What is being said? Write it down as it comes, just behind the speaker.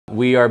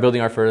We are building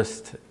our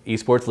first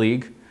esports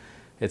league.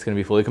 It's going to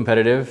be fully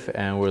competitive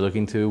and we're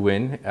looking to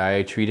win.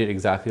 I treat it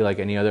exactly like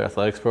any other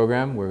athletics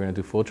program. We're going to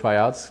do full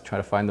tryouts, try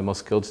to find the most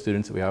skilled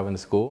students that we have in the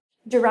school.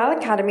 Doral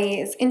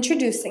Academy is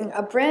introducing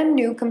a brand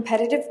new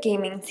competitive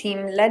gaming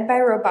team led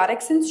by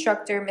robotics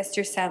instructor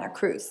Mr. Santa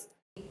Cruz.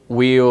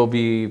 We will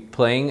be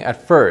playing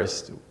at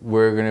first.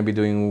 We're going to be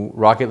doing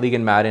Rocket League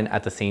and Madden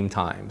at the same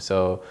time.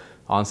 So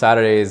on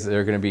Saturdays,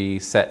 there are going to be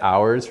set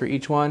hours for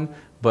each one,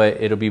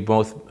 but it'll be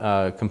both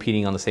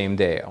competing on the same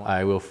day.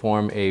 I will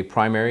form a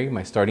primary,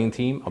 my starting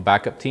team, a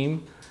backup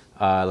team,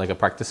 like a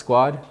practice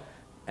squad.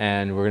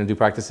 And we're going to do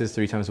practices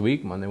 3 times a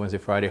week, Monday, Wednesday,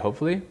 Friday,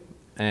 hopefully.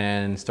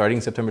 And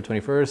starting September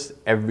 21st,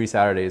 every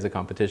Saturday is a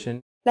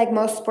competition. Like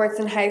most sports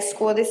in high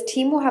school, this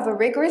team will have a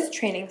rigorous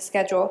training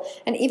schedule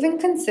and even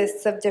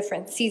consists of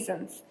different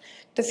seasons.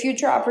 The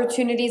future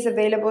opportunities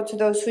available to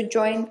those who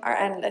join are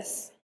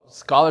endless.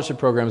 Scholarship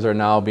programs are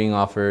now being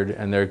offered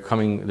and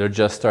they're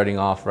just starting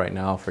off right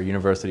now for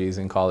universities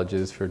and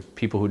colleges for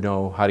people who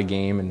know how to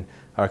game and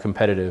are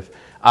competitive.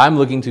 I'm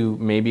looking to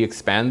maybe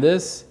expand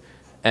this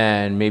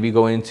and maybe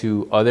go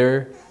into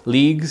other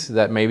leagues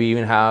that maybe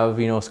even have,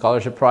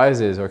 scholarship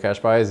prizes or cash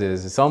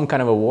prizes, some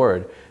kind of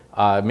award.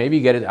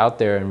 Maybe get it out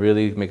there and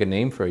really make a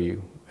name for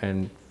you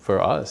and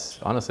for us,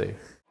 honestly.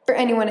 For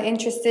anyone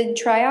interested,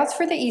 tryouts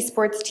for the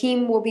esports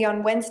team will be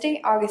on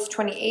Wednesday, August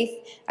 28th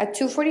at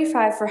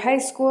 2:45 for high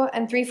school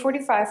and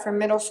 3:45 for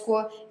middle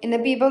school in the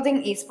B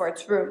Building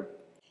Esports room.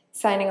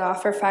 Signing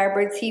off for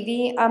Firebird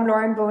TV, I'm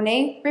Lauren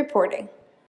Bonet reporting.